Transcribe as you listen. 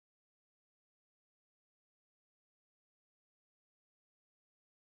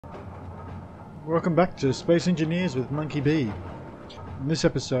Welcome back to Space Engineers with Monkeyb. In this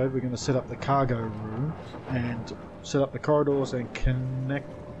episode we're going to set up the cargo room and set up the corridors and connect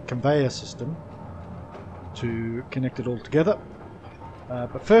conveyor system to connect it all together.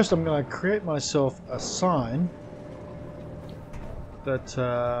 But first I'm going to create myself a sign that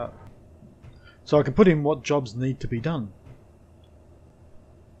so I can put in what jobs need to be done.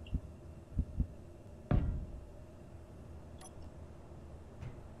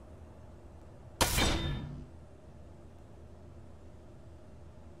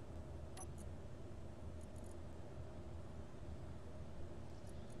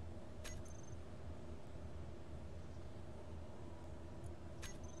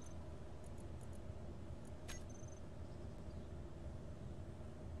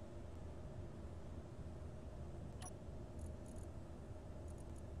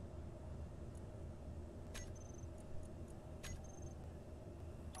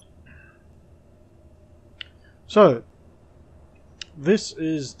 So, this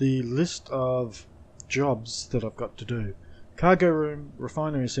is the list of jobs that I've got to do. Cargo room,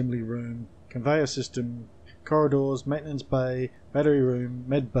 refinery assembly room, conveyor system, corridors, maintenance bay, battery room,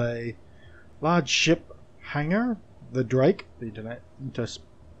 med bay, large ship hangar, the Drake, the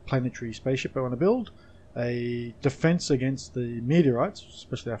interplanetary spaceship I want to build, a defense against the meteorites,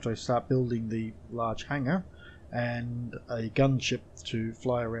 especially after I start building the large hangar, and a gunship to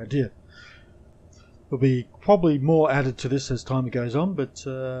fly around here. There'll be probably more added to this as time goes on, but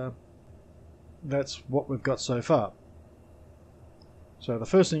that's what we've got so far. So the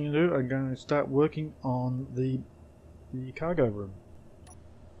first thing to do, I'm going to start working on the cargo room.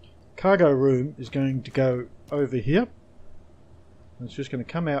 Cargo room is going to go over here. It's just going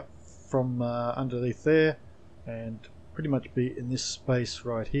to come out from underneath there and pretty much be in this space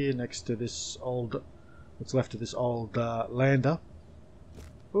right here next to this old, what's left of this old lander.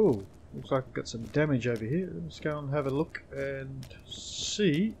 Ooh. Looks like I've got some damage over here. Let's go and have a look and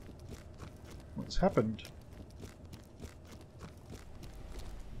see what's happened.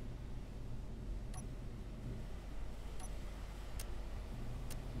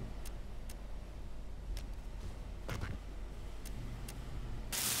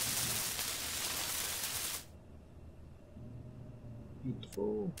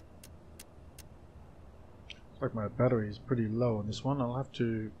 Beautiful. Looks like my battery is pretty low on this one. I'll have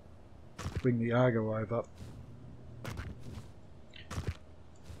to bring the Argo over.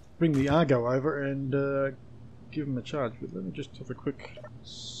 And give them a charge. But let me just have a quick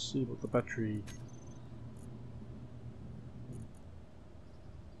see what the battery.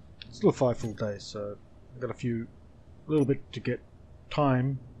 It's still 5 full days, so I've got a little bit to get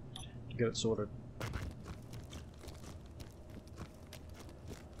time to get it sorted.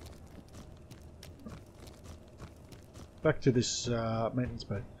 Back to this maintenance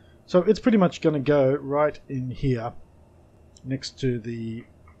bay. So it's pretty much going to go right in here next to the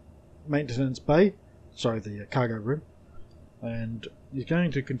maintenance bay, sorry, the cargo room, and it's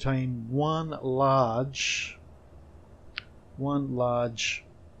going to contain one large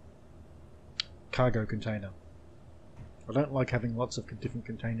cargo container. I don't like having lots of different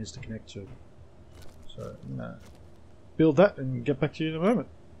containers to connect to, so I'm going to build that and get back to you in a moment.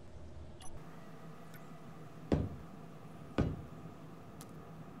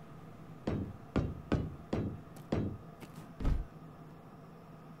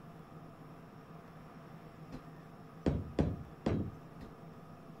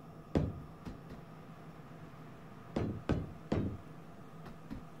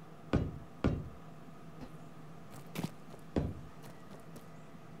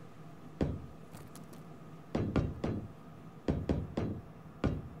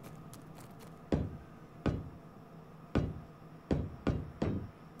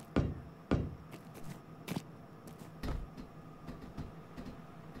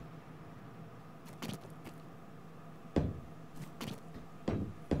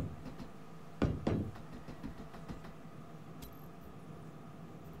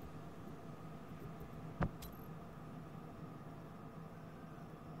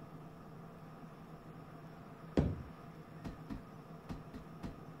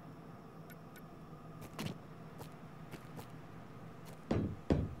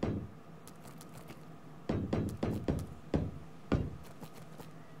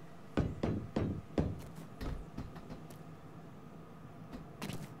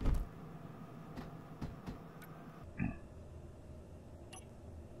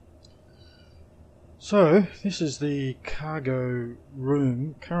 So, this is the cargo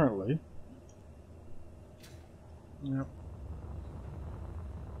room currently. Yep.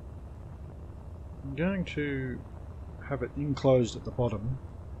 I'm going to have it enclosed at the bottom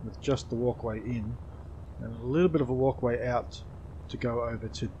with just the walkway in and a little bit of a walkway out to go over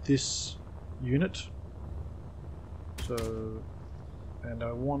to this unit. So, and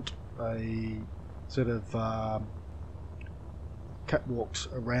I want a set of catwalks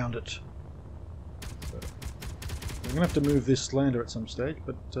around it. So, I'm going to have to move this lander at some stage,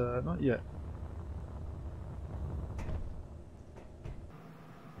 but not yet.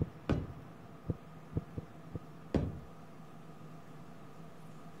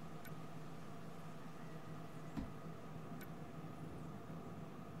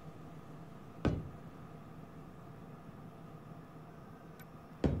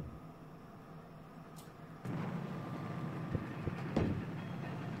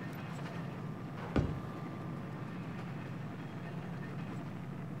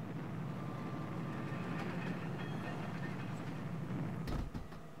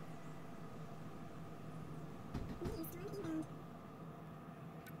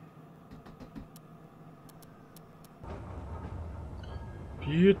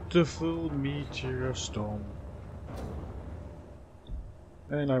 Beautiful meteor storm.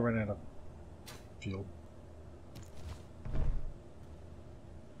 And I ran out of fuel.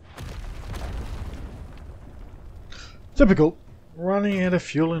 Typical. Running out of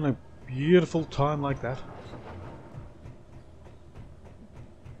fuel in a beautiful time like that.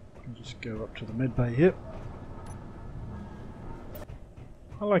 I'll just go up to the med bay here.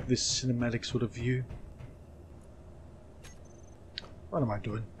 I like this cinematic sort of view. What am I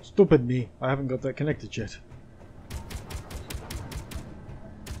doing? Stupid me. I haven't got that connected yet.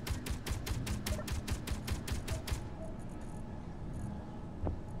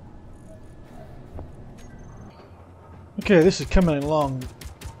 Okay, this is coming along.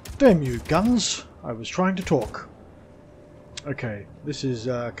 Damn you, guns! I was trying to talk. Okay, this is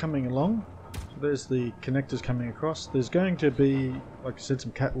coming along. So there's the connectors coming across. There's going to be, like I said,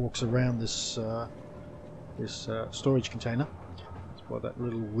 some catwalks around this storage container. Well, that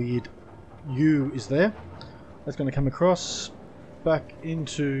little weird U is there. That's going to come across back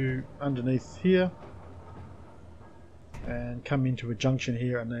into underneath here and come into a junction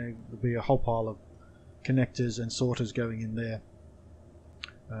here, and there will be a whole pile of connectors and sorters going in there,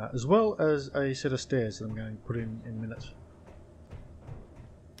 as well as a set of stairs that I'm going to put in a minute.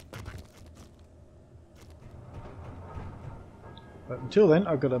 But until then,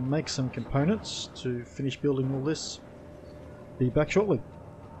 I've got to make some components to finish building all this. Be back shortly.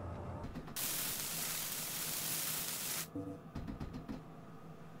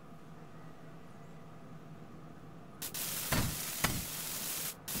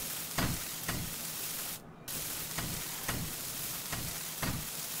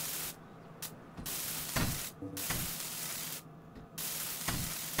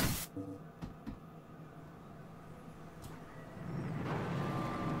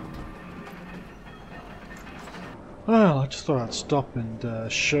 Well, I just thought I'd stop and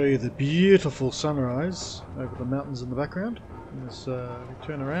show you the beautiful sunrise over the mountains in the background. As we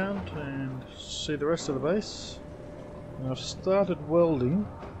turn around and see the rest of the base. And I've started welding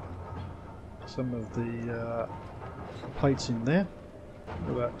some of the plates in there.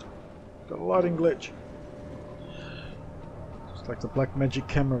 Look at that. Got a lighting glitch. Just like the black magic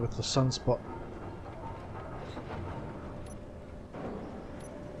camera with the sunspot.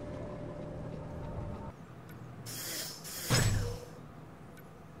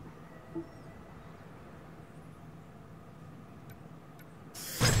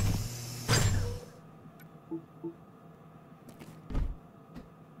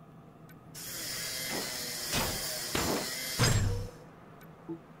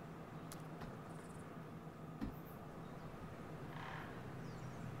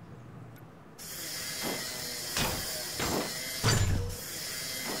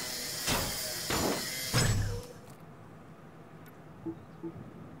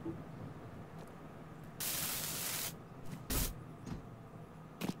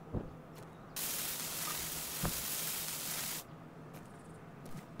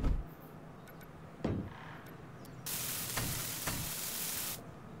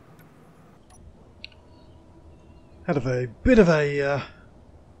 Had a bit of a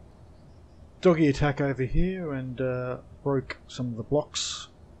doggy attack over here and broke some of the blocks.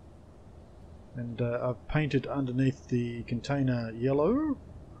 And I've painted underneath the container yellow.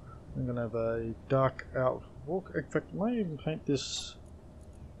 I'm going to have a dark outlook. In fact, I might even paint this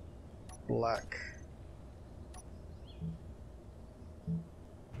black.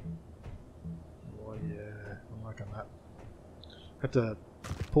 Oh yeah, I'm liking that. Had to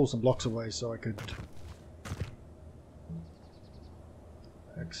pull some blocks away so I could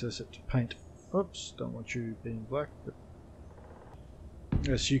access it to paint. Oops, don't want you being black. But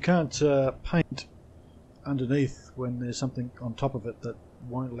Yes, you can't paint underneath when there's something on top of it that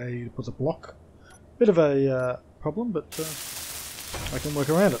won't allow you to put a block. Bit of a problem, but I can work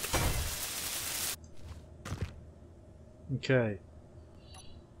around it. Okay.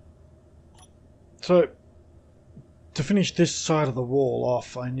 So, to finish this side of the wall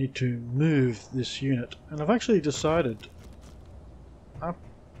off, I need to move this unit, and I've actually decided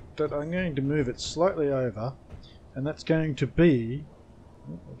that I'm going to move it slightly over, and that's going to be,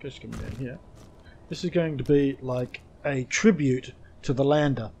 I'll just come down here, this is going to be like a tribute to the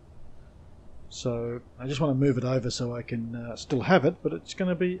lander. So I just want to move it over so I can still have it, but it's going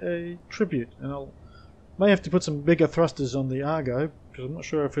to be a tribute, and I'll may have to put some bigger thrusters on the Argo because I'm not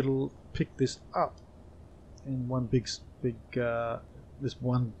sure if it'll pick this up in one this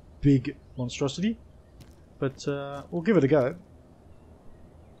one big monstrosity, but we'll give it a go.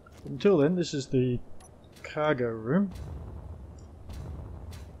 Until then, this is the cargo room.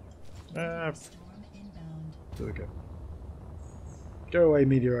 There we go. Go away,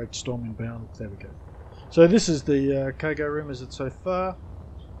 meteorite storm inbound. There we go. So this is the cargo room as it's so far.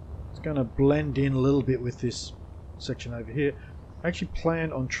 It's going to blend in a little bit with this section over here. I actually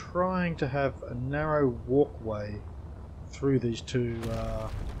plan on trying to have a narrow walkway through these two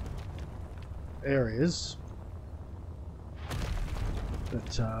areas.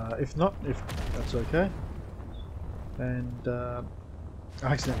 But if not, if that's okay. And I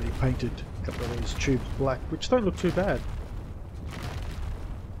accidentally painted a couple of these tubes black, which don't look too bad.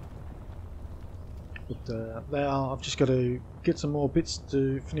 But I've just got to get some more bits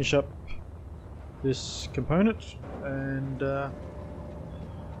to finish up this component, and I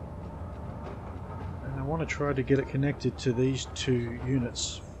want to try to get it connected to these two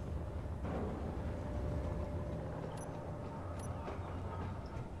units.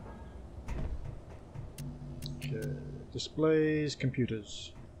 Okay, displays,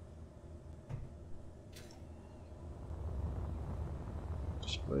 computers.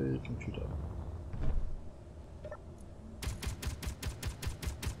 Display, computer.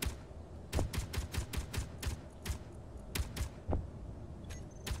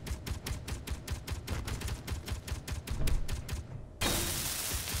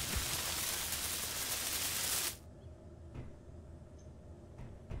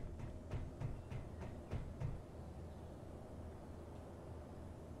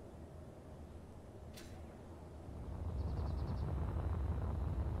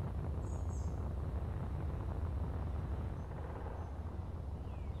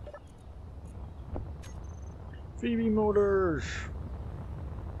 Phoebe motors.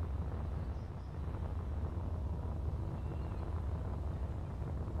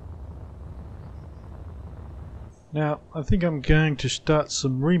 Now I think I'm going to start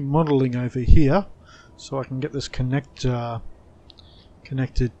some remodeling over here so I can get this connected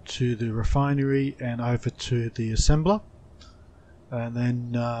to the refinery and over to the assembler, and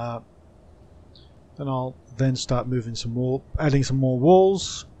then I'll start moving some more, adding some more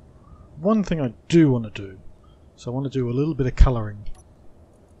walls. One thing I do want to do, so I want to do a little bit of colouring.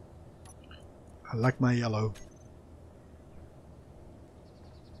 I like my yellow.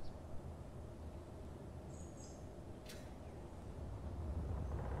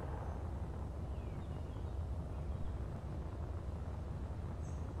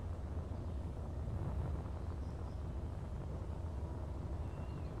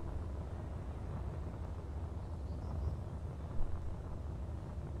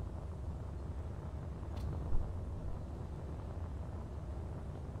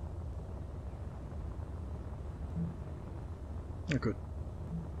 Oh, good.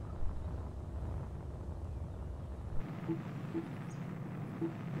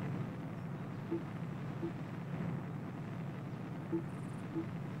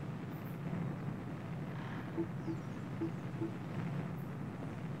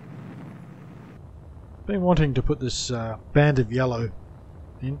 Been wanting to put this band of yellow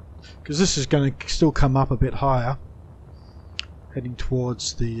in, because this is going to still come up a bit higher, heading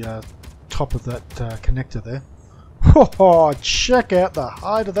towards the top of that connector there. Oh, check out the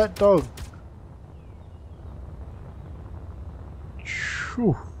height of that dog.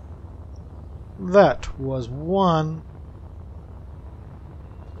 Whew. That was one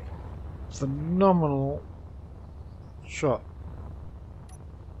phenomenal shot.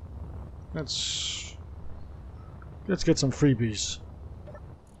 Let's get some freebies.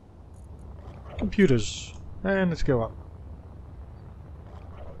 Computers. And let's go up.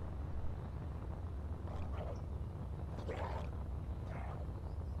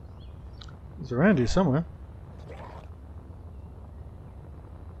 It's around here somewhere.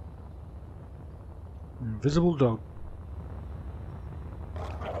 Invisible dog.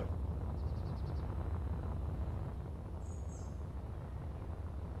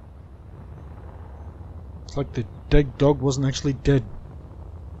 It's like the dead dog wasn't actually dead.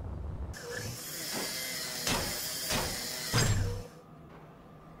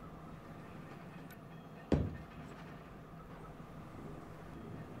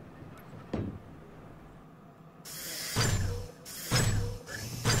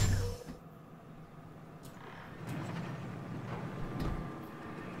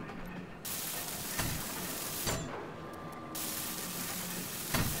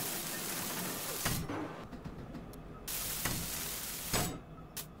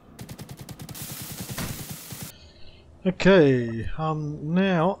 Okay,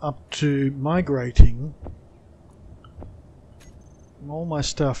 now up to migrating all my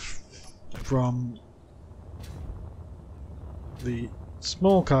stuff from the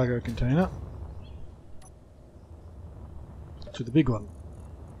small cargo container to the big one.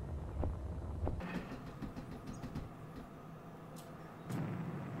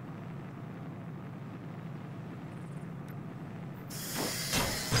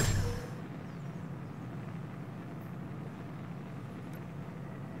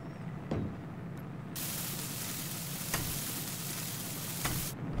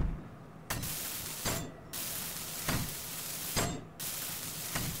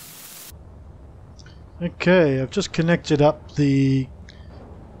 Okay, I've just connected up the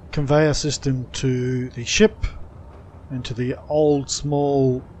conveyor system to the ship and to the old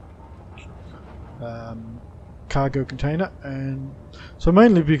small cargo container, and so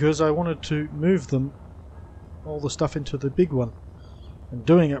mainly because I wanted to move them all the stuff into the big one, and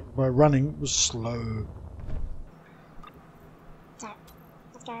doing it by running was slow. So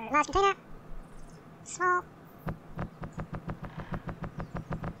let's go large container, small.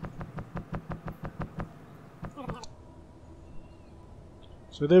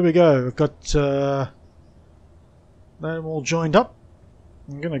 So there we go, I've got them all joined up.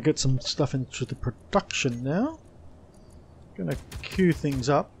 I'm going to get some stuff into the production now. I'm going to queue things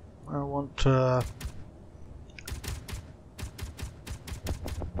up. I want to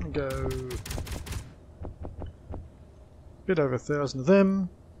go a bit over 1,000 of them.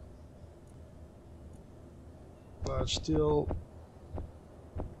 Large steel,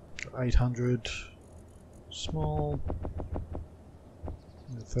 800, small,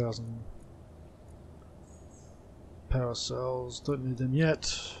 1,000 power cells, don't need them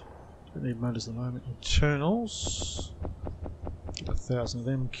yet, don't need motors at the moment. Internals, get 1,000 of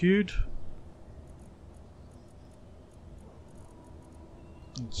them queued.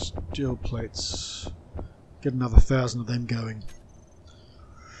 And steel plates, get another 1,000 of them going.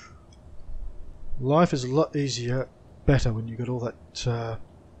 Life is a lot easier, better when you've got all that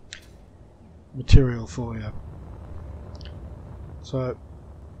material for you. So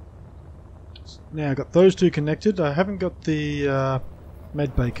now I've got those two connected. I haven't got the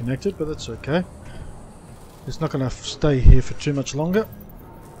med bay connected, but that's okay. It's not going to stay here for too much longer.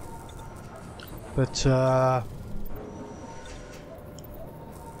 But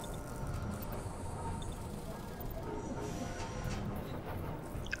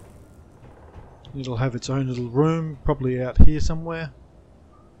it'll have its own little room, probably out here somewhere.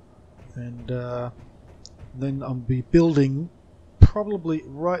 And then I'll be building probably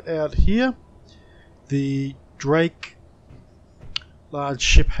right out here the Drake large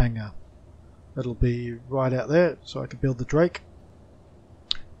ship hangar. That'll be right out there, so I can build the Drake.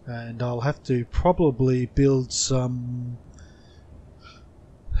 And I'll have to probably build some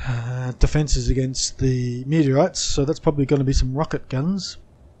defences against the meteorites, so that's probably going to be some rocket guns.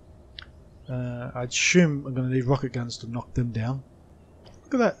 I assume I'm going to need rocket guns to knock them down.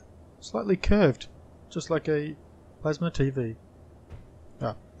 Look at that, slightly curved, just like a plasma TV.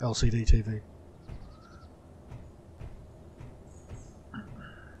 Ah, LCD TV.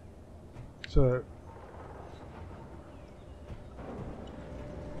 So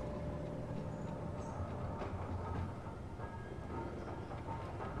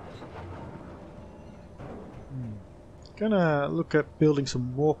gonna look at building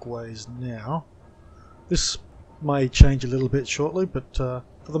some walkways now. This may change a little bit shortly, but for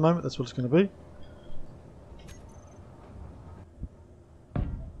the moment that's what it's going to be.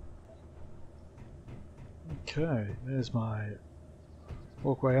 Okay, there's my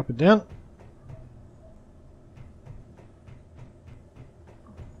walkway up and down.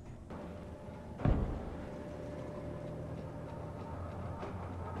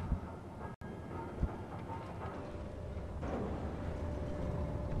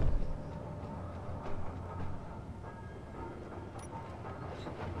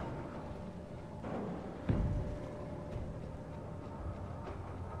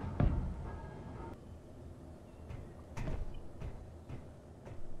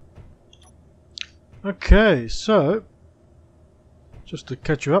 Okay, so just to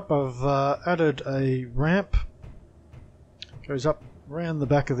catch you up, I've added a ramp. Goes up around the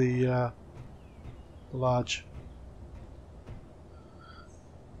back of the large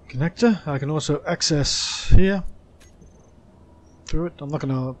connector. I can also access here through it. I'm not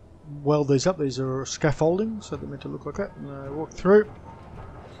going to weld these up. These are scaffolding, so they're meant to look like that. And I walk through.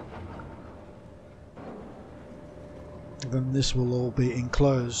 Then this will all be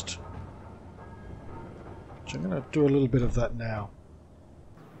enclosed. So I'm going to do a little bit of that now.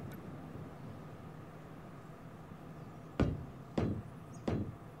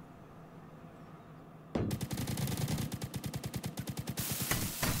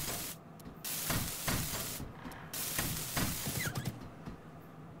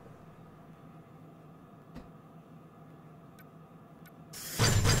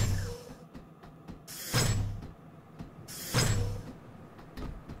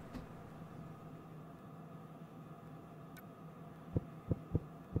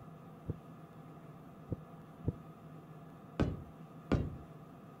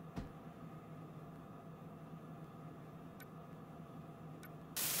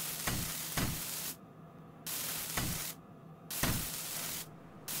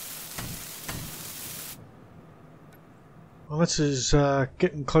 Well, this is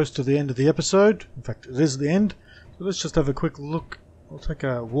getting close to the end of the episode. In fact, it is the end. So let's just have a quick look. I'll take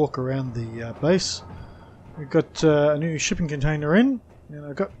a walk around the base. We've got a new shipping container in, and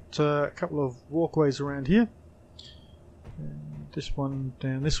I've got a couple of walkways around here. And this one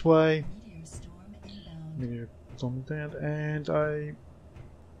down this way. Down, and I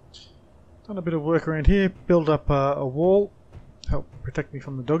done a bit of work around here. Build up a wall, help protect me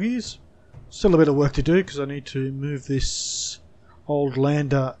from the doggies. Still a bit of work to do because I need to move this old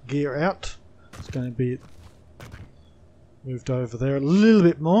lander gear out. It's going to be moved over there a little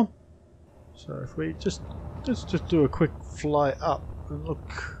bit more. So if we let's just do a quick fly up and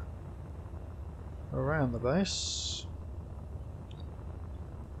look around the base,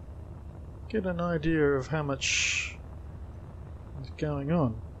 get an idea of how much is going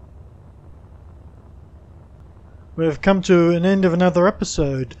on. We've come to an end of another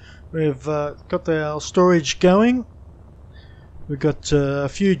episode. We've got our storage going. We've got a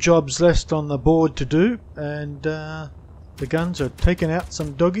few jobs left on the board to do, and the guns are taking out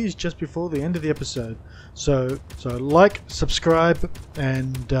some doggies just before the end of the episode. So like, subscribe,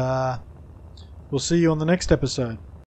 and we'll see you on the next episode.